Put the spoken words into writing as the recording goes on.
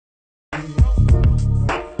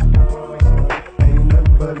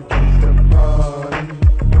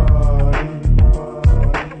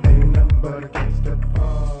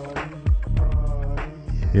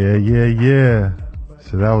Yeah, yeah, yeah.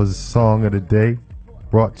 So that was the song of the day,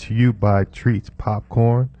 brought to you by Treats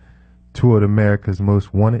Popcorn, two of America's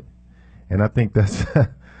Most Wanted. And I think that's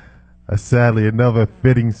sadly another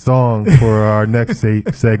fitting song for our next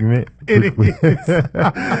segment. It is.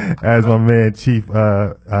 As my man Chief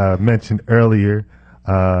mentioned earlier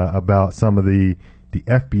about some of the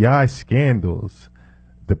FBI scandals,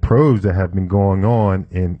 the probes that have been going on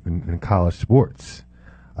in college sports.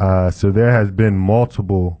 So there has been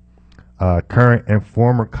multiple current and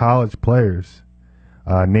former college players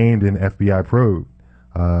named in FBI probe.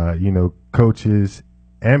 Coaches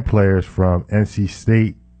and players from NC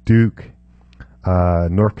State, Duke,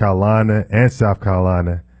 North Carolina, and South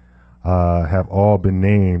Carolina have all been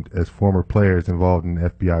named as former players involved in the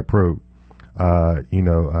FBI probe. And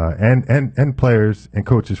players and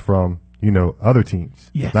coaches from other teams,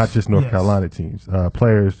 yes, not just North Carolina teams.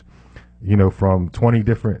 Players, from 20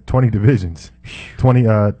 divisions, 20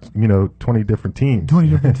 different teams. 20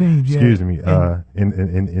 different teams. Yeah. Excuse me.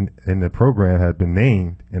 In the program have been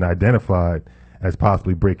named and identified as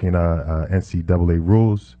possibly breaking NCAA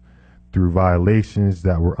rules through violations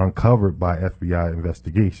that were uncovered by FBI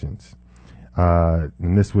investigations.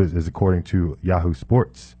 And this is according to Yahoo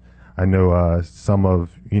Sports. I know some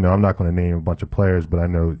of, I'm not going to name a bunch of players, but I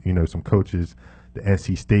know, some coaches. The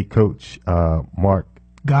NC State coach, Mark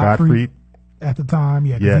Gottfried. At the time,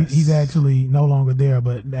 yeah. Yes. He's actually no longer there,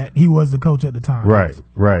 but he was the coach at the time. Right.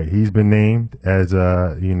 He's been named as,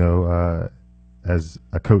 as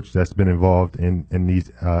a coach that's been involved in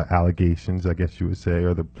these allegations, I guess you would say,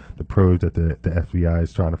 or the probes that the FBI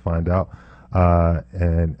is trying to find out.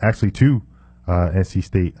 And actually, two NC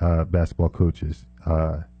State basketball coaches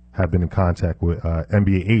have been in contact with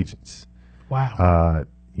NBA agents. Wow.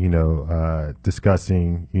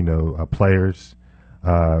 Discussing, players,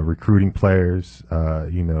 recruiting players,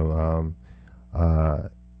 and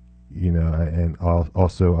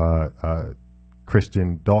also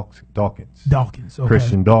Christian Dawkins. Okay.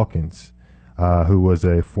 Christian Dawkins, who was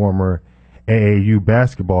a former AAU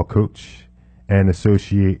basketball coach and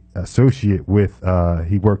associate with,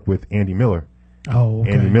 he worked with Andy Miller. Oh,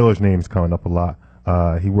 okay. Andy Miller's name is coming up a lot.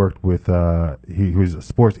 He worked with, he was a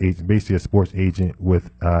sports agent, basically a sports agent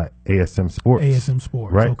with ASM Sports. ASM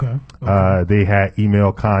Sports, right? Okay. They had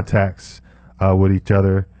email contacts with each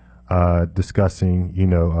other, discussing,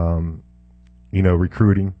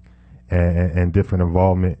 recruiting and different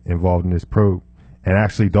involvement involved in this probe. And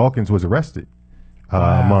actually, Dawkins was arrested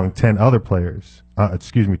among 10 other players.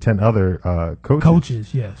 10 other coaches.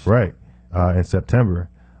 Coaches, yes. Right. In September,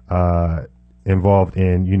 involved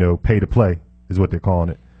in, pay to play is what they're calling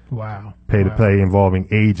it. Wow. Pay to play involving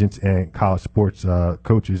agents and college sports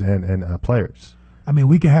coaches and players. I mean,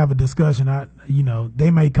 we can have a discussion.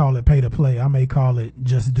 They may call it pay to play. I may call it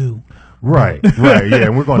just do. Right. Yeah,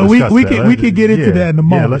 and we're going to discuss that. We can get into that in a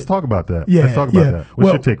moment. Yeah, let's talk about that. Yeah, let's talk about that.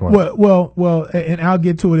 What's your take on it? Well, and I'll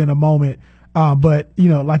get to it in a moment. But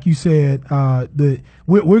like you said,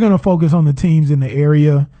 we're going to focus on the teams in the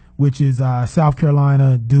area, which is South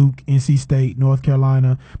Carolina, Duke, NC State, North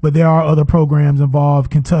Carolina. But there are other programs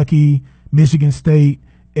involved: Kentucky, Michigan State,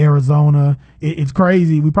 Arizona. It's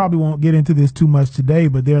crazy. We probably won't get into this too much today,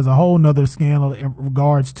 but there's a whole nother scandal in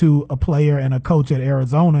regards to a player and a coach at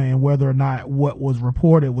Arizona and whether or not what was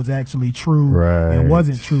reported was actually true and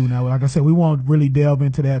wasn't true. Now, like I said, we won't really delve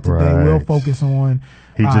into that today. Right. We'll focus on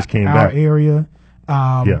he just came our back. area.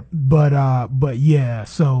 But yeah,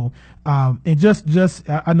 so and just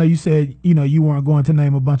I know you said you weren't going to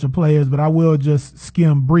name a bunch of players, but I will just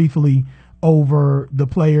skim briefly over the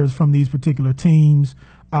players from these particular teams.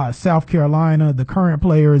 South Carolina, the current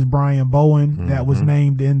player is Brian Bowen, that was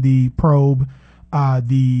named in the probe.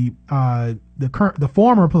 The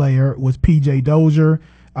former player was PJ Dozier.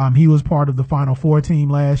 He was part of the Final Four team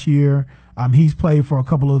last year. He's played for a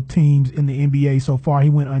couple of teams in the NBA so far. He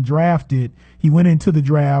went undrafted. He went into the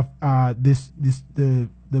draft the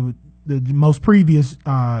most previous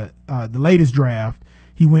the latest draft.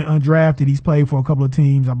 He went undrafted. He's played for a couple of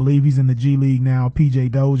teams. I believe he's in the G League now.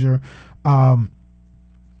 PJ Dozier.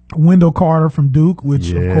 Wendell Carter from Duke,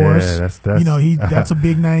 which of course that's a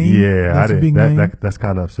big name. Yeah, that's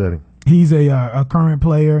kind of upsetting. He's a current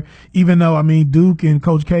player, even though Duke and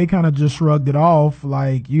Coach K kind of just shrugged it off,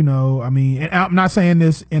 and I'm not saying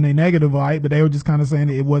this in a negative light, but they were just kind of saying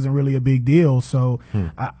that it wasn't really a big deal. So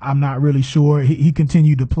I'm not really sure. He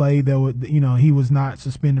continued to play, though. He was not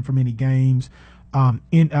suspended from any games. For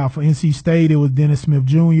NC State, it was Dennis Smith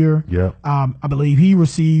Jr. Yep. I believe he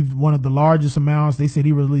received one of the largest amounts. They said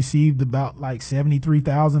he received about like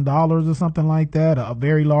 $73,000 or something like that, a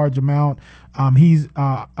very large amount. He's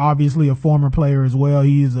obviously a former player as well.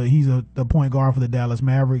 He's the point guard for the Dallas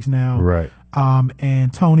Mavericks now. Right.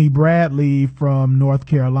 And Tony Bradley from North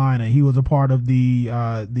Carolina. He was a part of the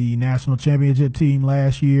national championship team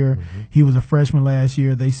last year. Mm-hmm. He was a freshman last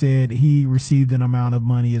year. They said he received an amount of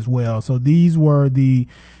money as well. So these were the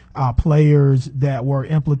players that were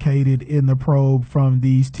implicated in the probe from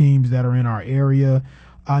these teams that are in our area.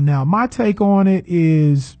 Now, my take on it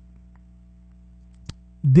is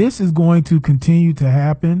this is going to continue to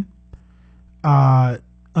happen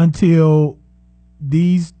until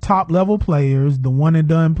these top level players, the one and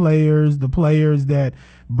done players, the players that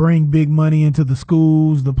bring big money into the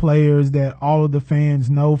schools, the players that all of the fans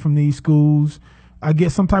know from these schools,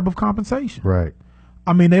 get some type of compensation. Right.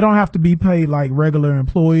 I mean, they don't have to be paid like regular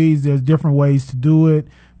employees. There's different ways to do it.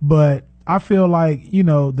 But I feel like,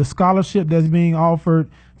 the scholarship that's being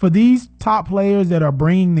offered for these top players that are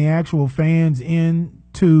bringing the actual fans in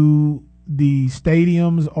to the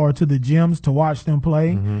stadiums or to the gyms to watch them play,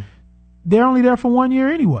 mm-hmm. they're only there for 1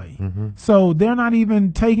 year anyway. Mm-hmm. So they're not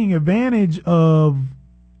even taking advantage of,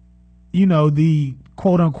 the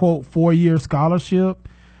quote unquote 4-year scholarship.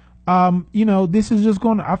 This is just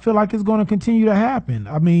I feel like it's going to continue to happen.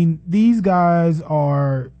 I mean, these guys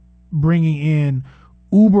are bringing in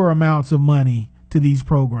uber amounts of money to these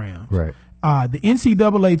programs. Right. The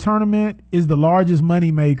NCAA tournament is the largest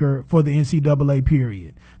moneymaker for the NCAA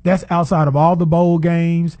period. That's outside of all the bowl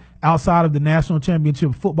games, outside of the national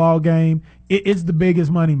championship football game. It's the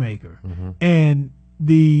biggest moneymaker. Mm-hmm. And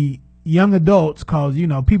the young adults, because,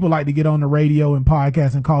 people like to get on the radio and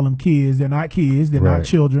podcasts and call them kids. They're not kids. They're not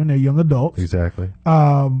children. They're young adults. Exactly.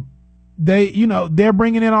 They're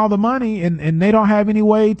bringing in all the money and they don't have any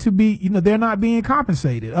way to be, they're not being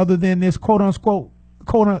compensated other than this quote unquote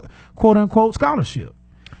scholarship.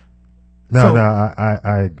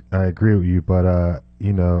 I agree with you, but I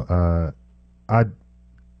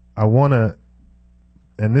want to,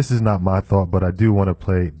 and this is not my thought, but I do want to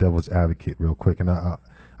play devil's advocate real quick, and I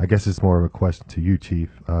guess it's more of a question to you, Chief.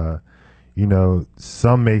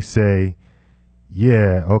 Some may say,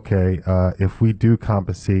 yeah, okay, if we do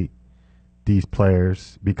compensate these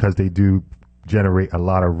players because they do generate a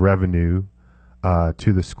lot of revenue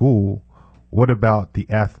to the school, what about the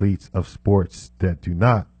athletes of sports that do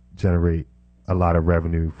not generate a lot of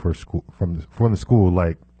revenue for school from the school,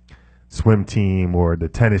 like swim team or the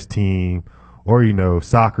tennis team or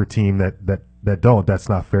soccer team that don't? That's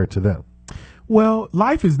not fair to them. Well,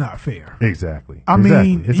 life is not fair. Exactly. I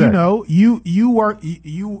mean, you work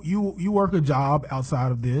a job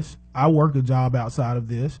outside of this. I work a job outside of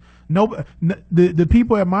this. The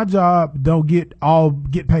people at my job don't get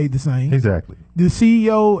paid the same. Exactly. The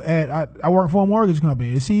CEO I work for a mortgage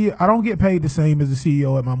company. I don't get paid the same as the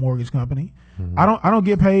CEO at my mortgage company. Mm-hmm. I don't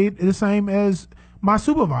get paid the same as my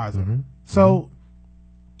supervisor. Mm-hmm. So,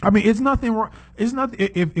 I mean, it's nothing wrong. It's not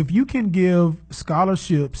if you can give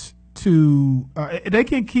scholarships to they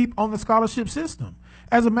can keep on the scholarship system.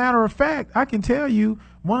 As a matter of fact, I can tell you,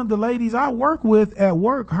 one of the ladies I work with at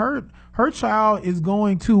work, her child is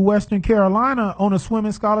going to Western Carolina on a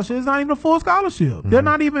swimming scholarship. It's not even a full scholarship. Mm-hmm. They're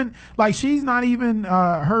not even she's not even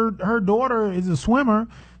her daughter is a swimmer.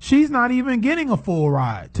 She's not even getting a full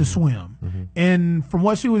ride to swim. Mm-hmm. And from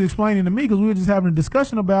what she was explaining to me, because we were just having a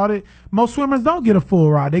discussion about it, most swimmers don't get a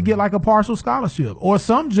full ride. They get like a partial scholarship, or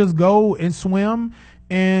some just go and swim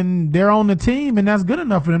and they're on the team and that's good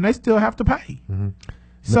enough for them. They still have to pay. Mm-hmm.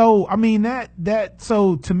 So, I mean,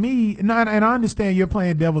 so to me, and I understand you're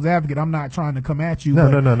playing devil's advocate. I'm not trying to come at you. No.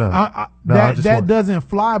 That doesn't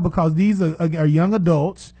fly, because these are young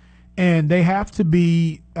adults and they have to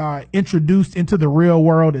be introduced into the real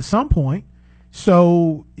world at some point.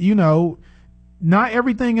 So, not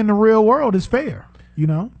everything in the real world is fair,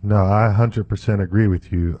 No, I 100% agree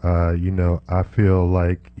with you. I feel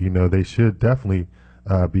like, they should definitely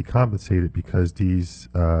be compensated, because these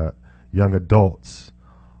young adults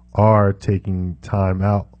are taking time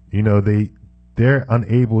out. They're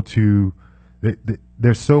unable to.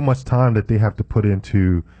 There's so much time that they have to put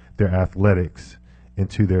into their athletics,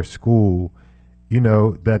 into their school,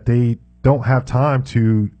 that they don't have time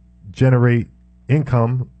to generate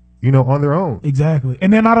income, on their own. Exactly.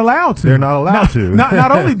 And they're not allowed to. They're not allowed to.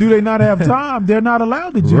 Not only do they not have time, they're not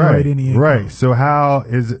allowed to generate any income. Right. So how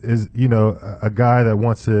is a guy that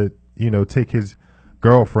wants to, take his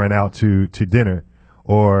girlfriend out to dinner,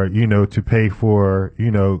 or, to pay for,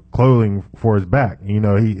 clothing for his back, he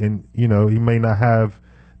may not have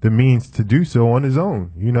the means to do so on his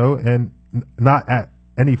own, and not at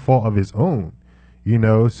any fault of his own,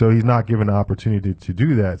 so he's not given the opportunity to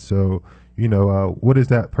do that. So, what is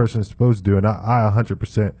that person supposed to do? And I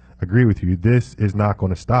 100% agree with you. This is not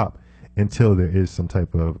going to stop until there is some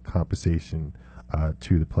type of compensation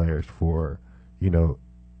to the players for,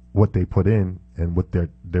 what they put in and what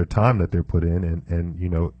their time that they're put in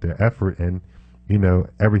and their effort and,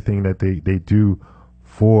 everything that they do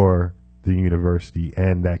for the university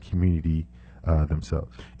and that community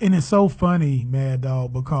themselves. And it's so funny, Mad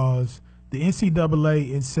Dog, because the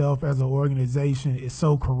NCAA itself as an organization is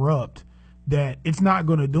so corrupt that it's not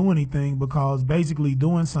going to do anything, because basically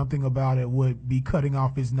doing something about it would be cutting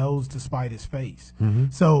off his nose to spite his face. Mm-hmm.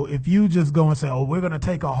 So if you just go and say, oh, we're going to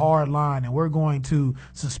take a hard line and we're going to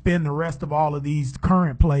suspend the rest of all of these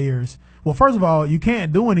current players. Well, first of all, you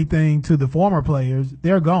can't do anything to the former players.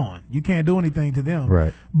 They're gone. You can't do anything to them.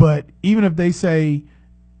 Right. But even if they say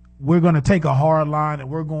we're going to take a hard line and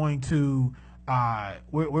we're going to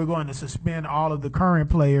we're going to suspend all of the current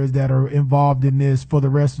players that are involved in this for the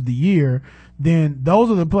rest of the year, then those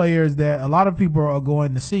are the players that a lot of people are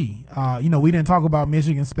going to see. We didn't talk about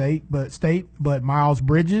Michigan State, but Miles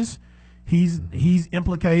Bridges, he's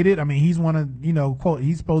implicated. I mean, he's one of, quote,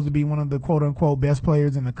 he's supposed to be one of the quote unquote best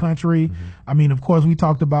players in the country. Mm-hmm. I mean, of course, we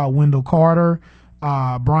talked about Wendell Carter.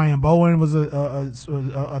 Brian Bowen was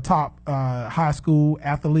a top high school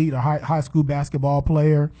athlete, a high school basketball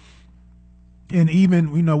player. And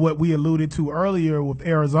even, what we alluded to earlier with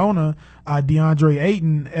Arizona, DeAndre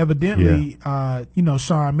Ayton, evidently,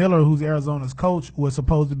 Sean Miller, who's Arizona's coach, was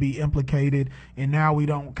supposed to be implicated, and now we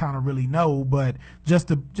don't kind of really know. But just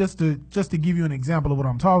to give you an example of what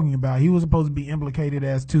I'm talking about, he was supposed to be implicated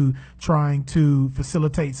as to trying to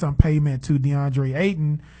facilitate some payment to DeAndre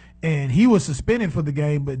Ayton, and he was suspended for the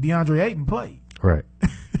game, but DeAndre Ayton played. Right.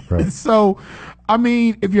 Right. So, I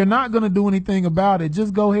mean, if you're not going to do anything about it,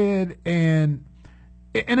 just go ahead and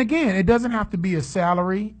again, it doesn't have to be a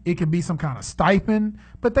salary. It can be some kind of stipend,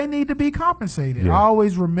 but they need to be compensated. Yeah. I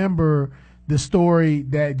always remember the story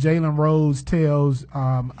that Jalen Rose tells.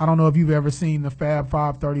 I don't know if you've ever seen the Fab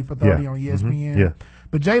 5 30 for 30 on ESPN. Mm-hmm. Yeah.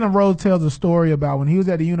 But Jalen Rose tells a story about when he was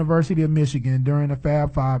at the University of Michigan during the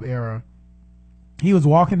Fab 5 era. He was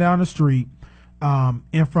walking down the street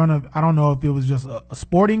in front of, I don't know if it was just a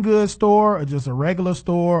sporting goods store or just a regular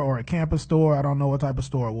store or a campus store. I don't know what type of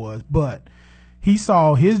store it was, but he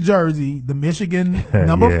saw his jersey, the Michigan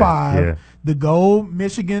number 5, the gold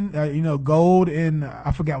Michigan, gold and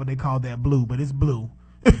I forgot what they called that, blue, but it's blue.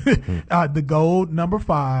 The gold number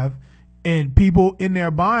 5, and people in there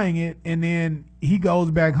buying it. And then he goes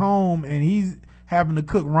back home and he's having to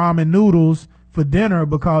cook ramen noodles for dinner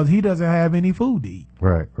because he doesn't have any food to eat.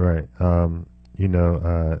 Right. I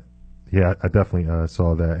definitely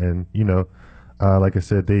saw that. And, like I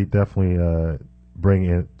said, they definitely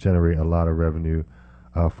generate a lot of revenue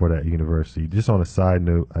for that university. Just on a side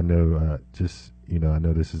note, I know I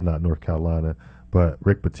know this is not North Carolina, but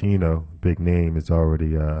Rick Pitino, big name, has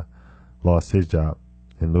already lost his job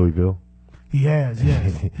in Louisville. He has,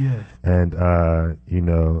 yes. And,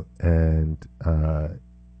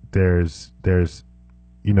 there's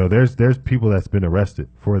people that's been arrested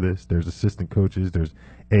for this. There's assistant coaches, there's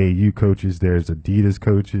AAU coaches, there's Adidas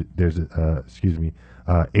coaches, there's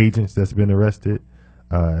agents that's been arrested,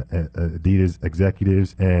 Adidas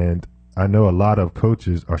executives, and I know a lot of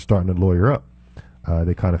coaches are starting to lawyer up.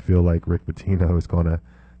 They kind of feel like Rick Pitino is going to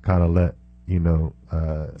kind of let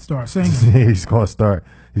start singing. he's going to start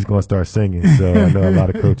singing. So I know a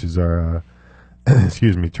lot of coaches are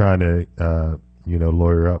trying to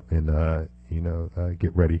lawyer up and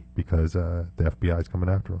get ready because the FBI is coming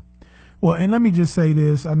after them. Well, and let me just say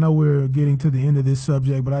this. I know we're getting to the end of this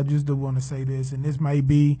subject, but I just do want to say this, and it may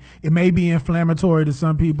be inflammatory to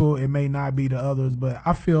some people, it may not be to others, but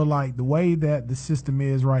I feel like the way that the system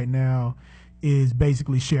is right now is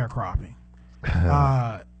basically sharecropping.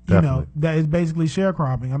 That is basically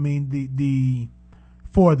sharecropping. I mean,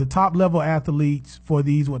 for the top level athletes, for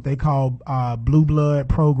these what they call blue blood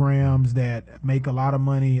programs that make a lot of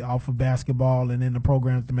money off of basketball, and then the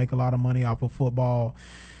programs that make a lot of money off of football,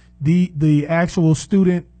 the actual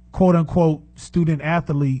student, quote unquote, student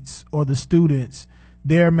athletes or the students,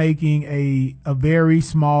 they're making a very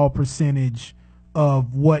small percentage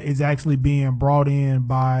of what is actually being brought in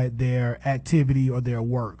by their activity or their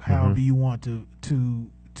work, mm-hmm. however you want to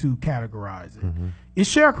categorize it. Mm-hmm.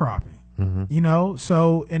 It's sharecropping. Mm-hmm.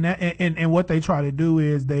 So and what they try to do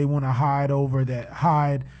is they want to hide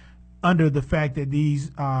under the fact that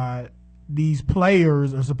these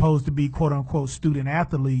players are supposed to be quote unquote student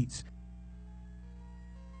athletes,